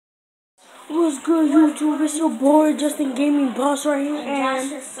What's good, YouTube? It's your boy Justin Gaming Boss right here, and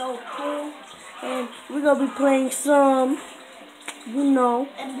Josh is so cool. And we're gonna be playing some,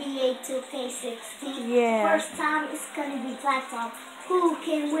 NBA2k16. Yeah. First time it's gonna be blacktop. Who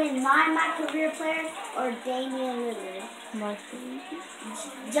can win, my career player or Damian Lillard? My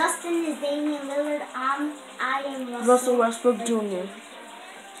Justin is Damian Lillard. I am Russell Westbrook Jr.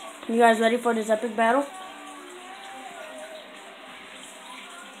 You guys ready for this epic battle?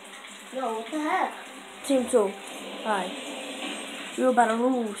 Yo, what the heck? Team 2. Alright. You're about to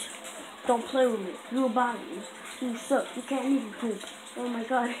lose. Don't play with me. You're about to lose. You suck. You can't even poop. Oh my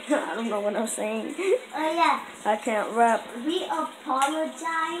god. I don't know what I'm saying. Yeah. I can't rap. We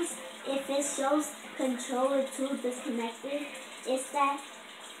apologize if it shows controller 2 disconnected. It's that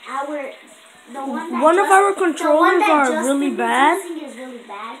one of our controllers are really bad. Is really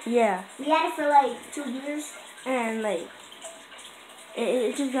bad. Yeah. We had it for like 2 years. And like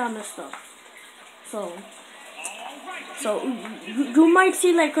it just got messed up. So you might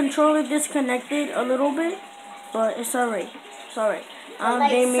see like controller disconnected a little bit, but it's alright. It's alright. I'm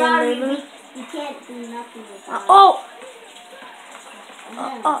like, Damian Lillard. We can't do nothing with that.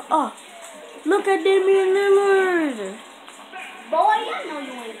 Look at Damian Lillard. Boy, I know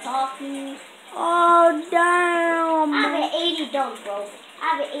you ain't talking. Oh damn. I have an 80 dunk, bro. I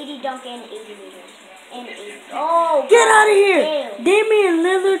have an 80 dunk and 80 meter. And 80. Oh, get out of here. Damn. Damian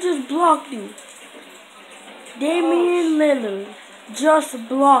Lillard just blocked you. Damian Lillard just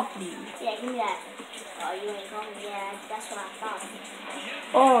blocked you. Yeah, give me that. Oh, you ain't going. Yeah, that's what I thought.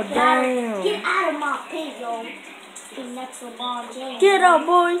 Oh, damn. Get out of my paint, yo. Be next to LeBron James. Get up,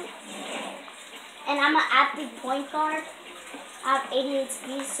 boy. And I'm an active point guard. I have 88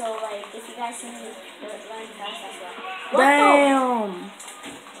 speed, so like if you guys see me run fast, that's why. Damn.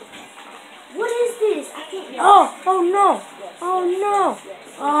 What is this? I can't. Oh no. Oh no.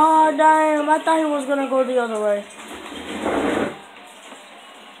 Oh damn. I thought he was gonna go the other way.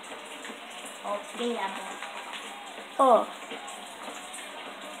 Oh, give me that ball. Oh.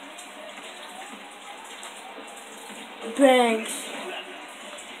 Banks.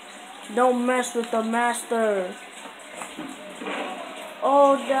 Don't mess with the master.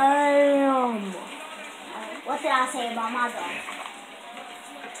 Oh damn. What did I say about my dog?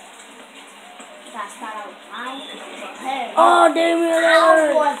 Oh, Damian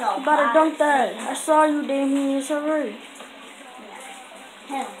Lillard. You better dunk that. I saw you, Damian. It's alright.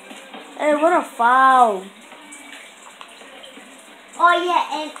 Hey, what a foul. Oh,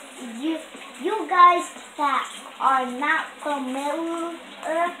 yeah, and you guys that are not familiar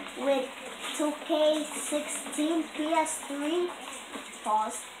with 2k16 Ps3,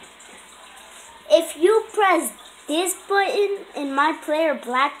 pause. If you press this button in my player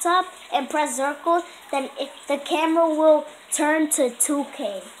blacktop and press circle, then the camera will turn to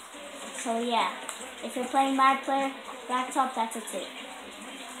 2K. So yeah, if you're playing my player blacktop, that's a tip.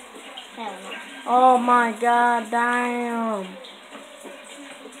 Hell no. Oh my god, damn.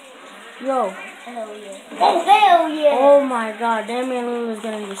 Yo. Hell yeah. Oh hell yeah. Oh my god, Damian Lillard is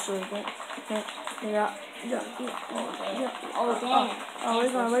gonna destroy that. Yeah. Oh damn. Oh,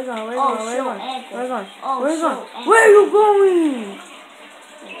 we're going. Where are you going?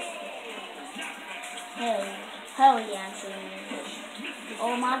 Hell yeah, I'm shooting.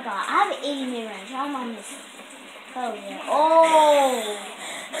 Oh my god, I have an 80 mid range. How am I missing? Hell yeah.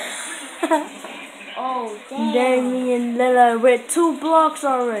 Oh damn. Damian Lillard with 2 blocks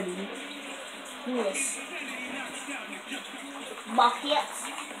already. Yes. Buckets.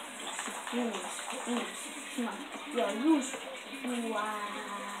 Come on. Yo, use.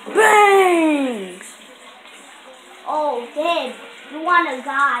 Wow. Bangs! Oh, damn. You want a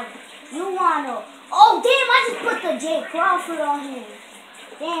guy. Oh, damn, I just put the J. Crawford on him.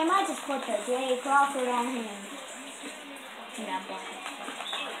 Damn, I just put the J. Crawford on him.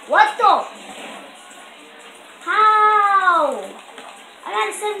 What the? How? I got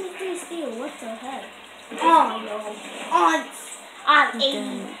a 73 steal. What the heck? Oh, yo. I have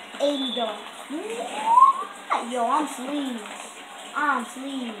 80 though. Yo, I'm sleep.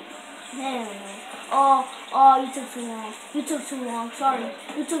 Damn. Oh, you took too long. Sorry.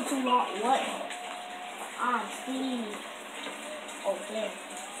 You took too long. What? I'm sleep. Oh, damn.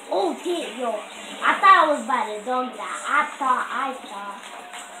 Oh, damn, yo. I thought I was about to dunk that. I thought.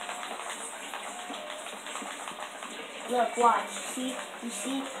 Look, watch. You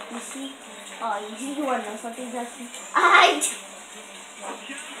see? Oh, you want to know something, Justin?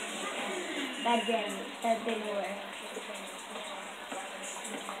 That didn't work.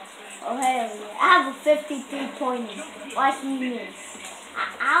 Oh, hell yeah. I have a 53-pointer. Watch me miss. I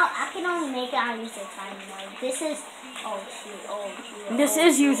can only make it on user time. Like, this is... Oh, shoot. This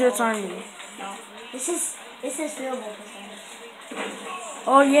is user timing. No. This is field goal percentage.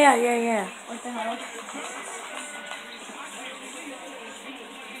 Oh yeah. What the hell?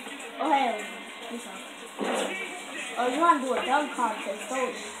 Oh hey, oh, you want to do a dunk contest,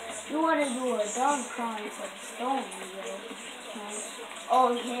 don't you? You want to do a dunk contest, don't you?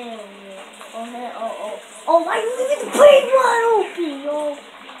 Oh hell yeah. Oh hell, oh, why you leaving the plane wide open, yo?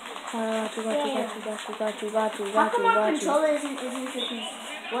 Got you. How come our controller isn't freaking,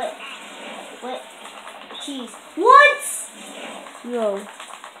 what, jeez, what? Yo.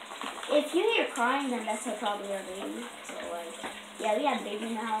 If you hear crying, then that's probably our baby, so like, yeah, we have a baby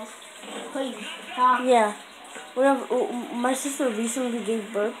in the house. Please, stop. Yeah. We have, my sister recently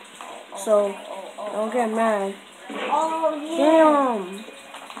gave birth, so don't get mad. Oh, yeah. Damn.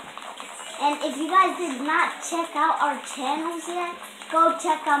 And if you guys did not check out our channels yet, go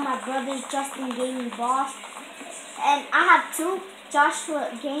check out my brother's Justin Gaming Boss. And I have two, Joshua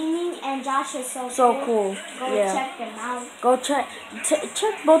Gaming and Joshua So Cool. Go check them out. Go check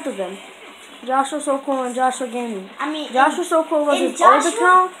both of them. Joshua So Cool and Joshua Gaming. I mean, Joshua So Cool was his old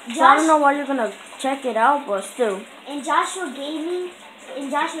account, so I don't know why you're gonna check it out, but still. In Joshua Gaming, I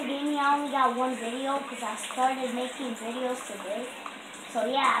only got one video because I started making videos today. So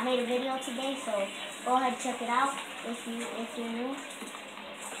yeah, I made a video today, so go ahead and check it out if you're new.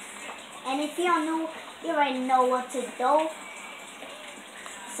 And if you're new, you already know what to do.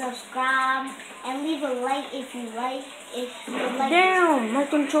 Subscribe and leave a like if you like. Damn, my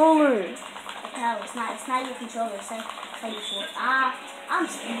controller. Hell, it's not your controller. It's like your sword. I'm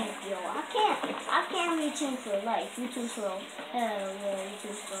smooth, yo. I can't reach in for life. You too slow. Hell yeah, you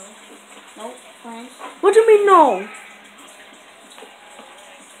too slow. Nope, friends. What do you mean no?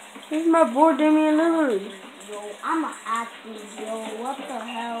 This is my boy Damian Lillard. Yo, I'm an athlete, yo. What the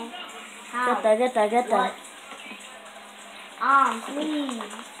hell? How? Get that. Please.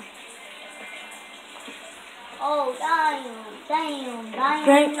 Oh, damn. Damn.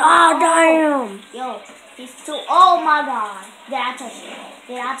 Yo, he's too. Oh my God. Did I touch you?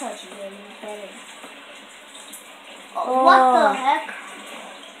 Yeah, you better. Oh, what the heck?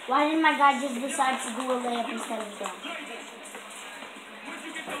 Why didn't my guy just decide to do a layup instead of dunk?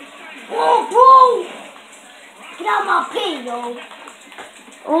 Oh, bro! Get out my pin, yo.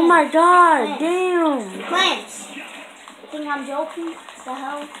 Oh my God, damn. Clamps. You think I'm joking? What the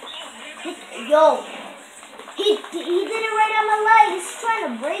hell? Yo. He did it right on my leg. He's trying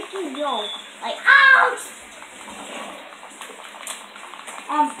to break it, yo. Like, ouch!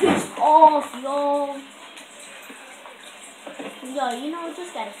 I'm pissed off, yo. Yo, you know,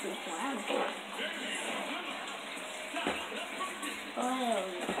 just got a free point. I don't care.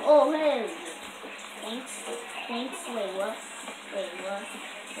 Oh, hell. Thanks. Wait, what?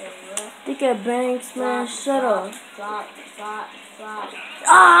 Think at Banks, man. Shut up. Drop.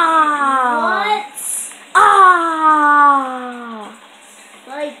 Ah! What? Ah!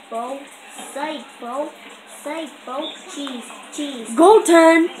 Psych, bro. Cheese.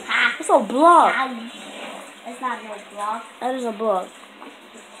 Goaltend! Ha. That's a block. That's not no block. That is a block.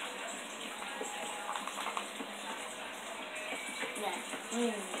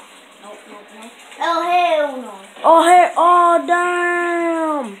 Yeah. Nope. Oh, hell no. Oh,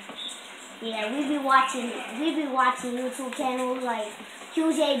 damn! Yeah, we be watching YouTube channels like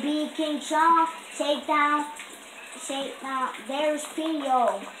QJB, King Shaw, Shakedown, there's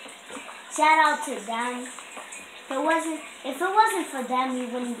P.O. Shout out to them. If it wasn't for them, we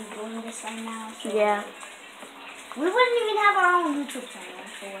wouldn't be doing this right now. So Yeah. We wouldn't even have our own YouTube channel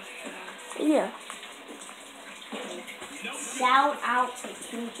if it wasn't for them. Yeah. Shout out to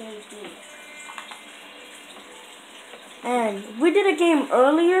QJB. And we did a game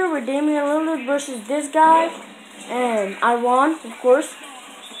earlier with Damian Lillard versus this guy, and I won, of course.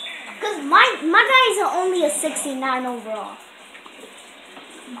 Because my guys are only a 69 overall.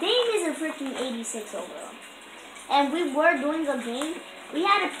 Dame is a freaking 86 overall. And we were doing a game. We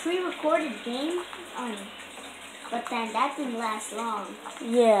had a pre-recorded game, but then that didn't last long.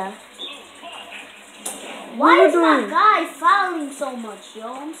 Yeah. Why is my guy fouling so much,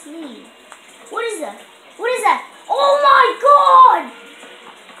 yo? I'm sleep. What is that? Oh my God!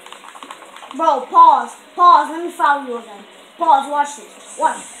 Bro, pause. Let me foul you again. Pause, watch this.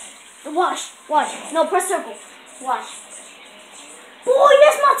 Watch. No, press circle. Watch. Boy,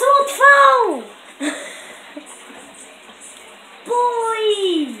 that's my throat foul!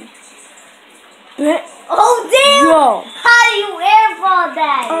 Boy! Oh, damn! Yo. How do you airball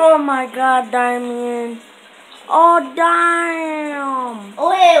that? Oh my God, Damian. Oh, damn.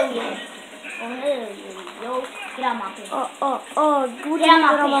 Oh, hell yeah. Yo, get out my face. What do you mean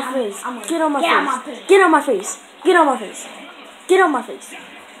get on my face? Get on my face.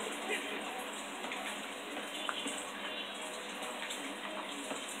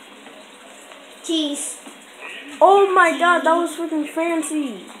 Cheese. Oh my god, that was freaking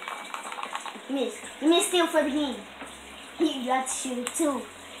fancy. Miss. You may steal for the game. You got to shoot it too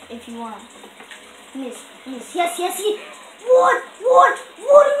if you want. Miss. Yes. What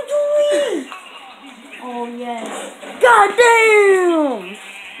are you doing? Oh yes. God damn!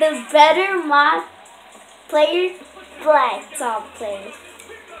 The better my player, black top player.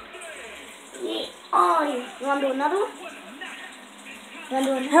 Yeah. Oh, you want to do another one?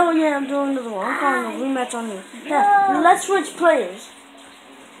 Hell yeah, I'm doing another one. I'm calling a rematch on you. Yeah, let's switch players.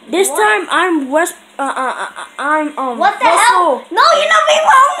 This time I'm What the Russell. hell? No, you're not being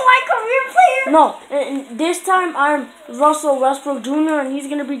my career player. No, and this time I'm Russell Westbrook Jr. and he's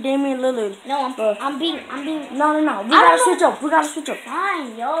gonna be Damian Lillard. No, I'm being. No. We gotta switch up.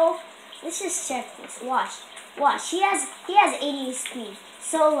 Fine, yo. Let's just check this. Watch. He has 80 speed.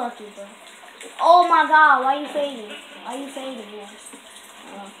 So lucky, bro. Oh my God, why are you fading?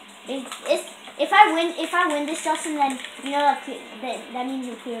 Yes. If I win this, Justin, then you know that means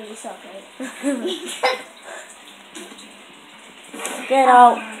you clearly suck, right? Get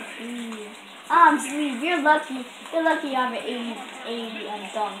out. Sleeve. You're lucky. You have an 80 on a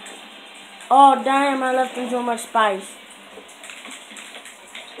dunk. Oh damn! I left him so much spice.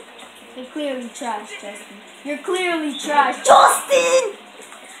 You're clearly trash, Justin. You're clearly trash, Justin.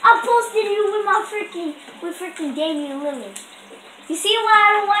 I posted you with freaking Damian Lillard. You see why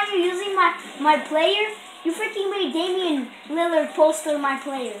I don't want you using my player? You freaking made Damian Lillard poster my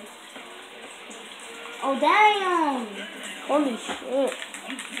player. Oh damn! Holy shit!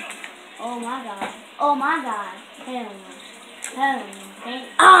 Oh my god!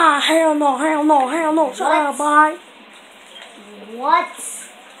 Hell no! Hell no! Shut up, bye. What?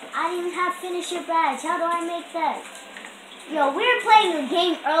 I didn't even have finisher badge. How do I make that? Yo, we were playing a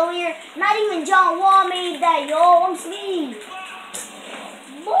game earlier. Not even John Wall made that. Yo, I'm sleep.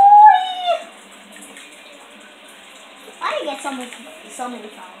 Boy! I didn't get so many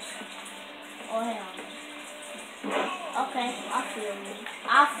fouls. Oh, hell. Okay, I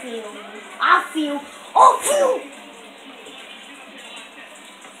feel.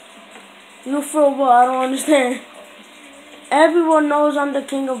 You feel what? I don't understand. Everyone knows I'm the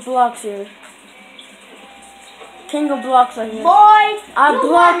king of blocks here. King of blocks right here. Boy! I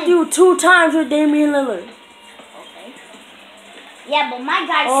blocked you 2 times with Damian Lillard. Okay. Yeah, but my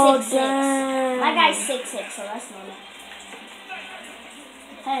guy's 6'6". Damn. My guy's 6'6", so that's not enough.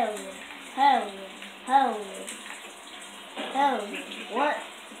 Hell yeah. What?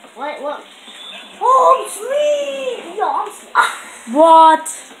 Oh, I'm sleep! Yo, I'm sleep. What?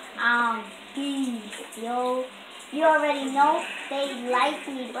 Yo. You already know they like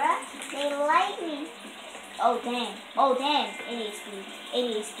me, bruh. They like me. Oh, damn. 88 speed.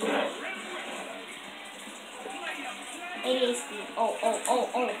 88 speed.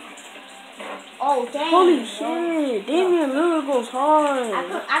 Oh, damn. Holy shit. Damian Lillard goes hard.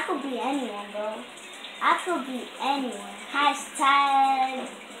 I could be anyone, bro. I could be anyone. Hashtag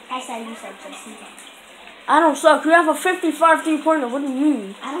you suck, Justin. I don't suck. You have a 55 3-pointer. What do you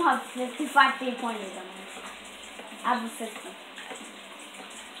mean? I don't have 55 3-pointers, I have a 50.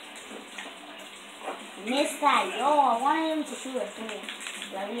 Missed that. Yo, I wanted him to shoot a 3.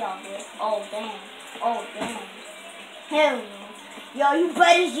 Like we all did. Oh, damn. Hell no. Yo, you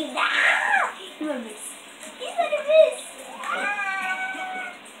better shoot that. You better miss.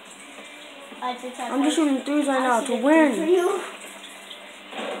 I'm just shooting 3s right now to win.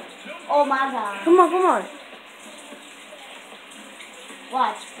 Oh my god. Come on.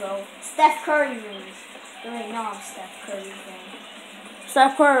 Watch, bro. Steph Curry rings. You already know I'm Steph Curry fan.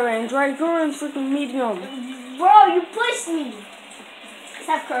 Steph Curry range, right? You're in freaking medium. Bro, you pushed me.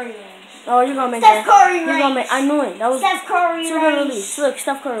 Steph Curry range. Oh, you're gonna make Steph that. Curry range. You're gonna make. I knew it. That was Steph Curry super range. release. Look,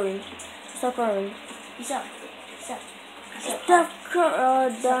 Steph Curry. Steph Curry. Steph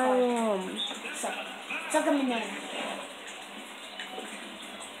Curry. Damn. Suck him in there.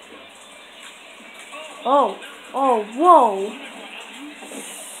 Oh, whoa.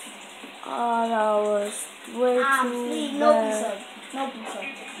 Oh, that was way too bad. No piece up.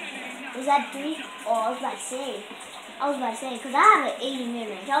 Was that 3? Oh, I was about to say. Because I have an 80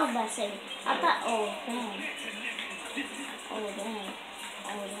 mid-range. I was about to say. I thought, oh, damn.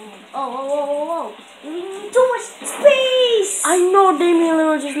 Oh. Too much space! I know Damian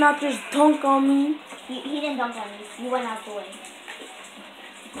Lillard just not just dunk on me. He didn't dunk on me. You went out the way.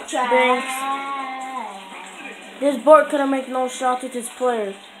 This board couldn't make no shots with his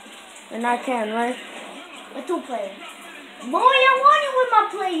player. And I can, right? With 2 players. Boy, I want you with my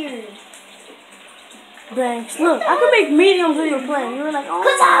players. Banks. Look, I could make mediums with your playing. You were like, oh.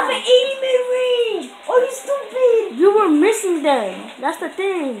 Because I have an 80 mid-range. Oh, you stupid. You were missing them. That's the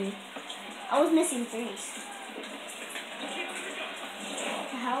thing. I was missing threes.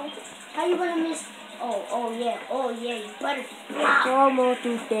 How you gonna miss? Oh yeah, you better block. Como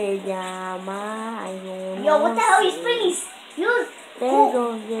tú te llamas? Yo, what the hell? He's spinning. Who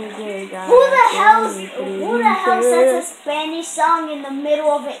the hell sets a Spanish song in the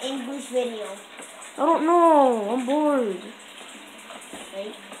middle of an English video? I don't know. I'm bored.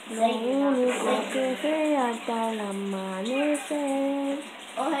 Wait.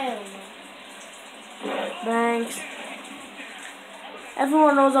 Oh hell no. Thanks.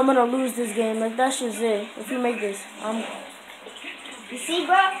 Everyone knows I'm gonna lose this game. Like that's just it. If you make this, You see,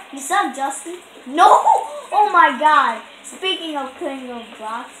 bro? You suck, Justin. No! Oh my God! Speaking of king of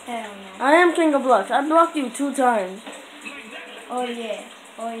blocks, hell no. I am king of blocks. I blocked you 2 times. Oh yeah,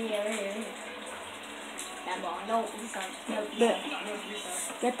 right here. That ball, no, you suck. No, you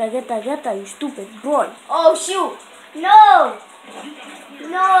suck. Get that, you stupid boy. Oh shoot! No!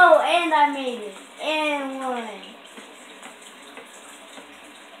 No, and I made it. And won.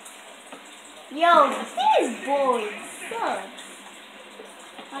 Yo, these boys suck.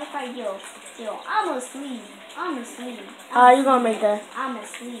 What if yo, I'm asleep. You gonna make that. I'm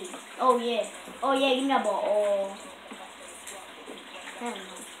asleep. Oh yeah, give me that ball. Oh. Hell no.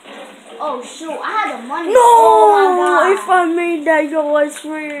 Oh shoot, I had the money. No! Oh my God. If I made that, yo, I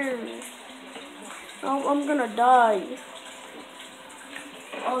swear. I'm gonna die.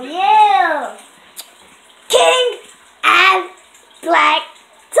 Oh yeah! King and Black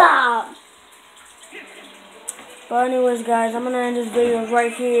Top. But anyways, guys, I'm gonna end this video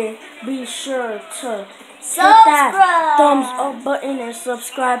right here. Be sure to hit Subscribe. that thumbs up button and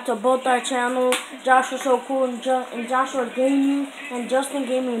subscribe to both our channels, Joshua So Cool and Joshua Gaming and Justin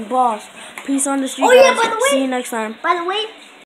Gaming Boss. Peace on the street, Oh yeah, guys. by the way, See you next time. By the way,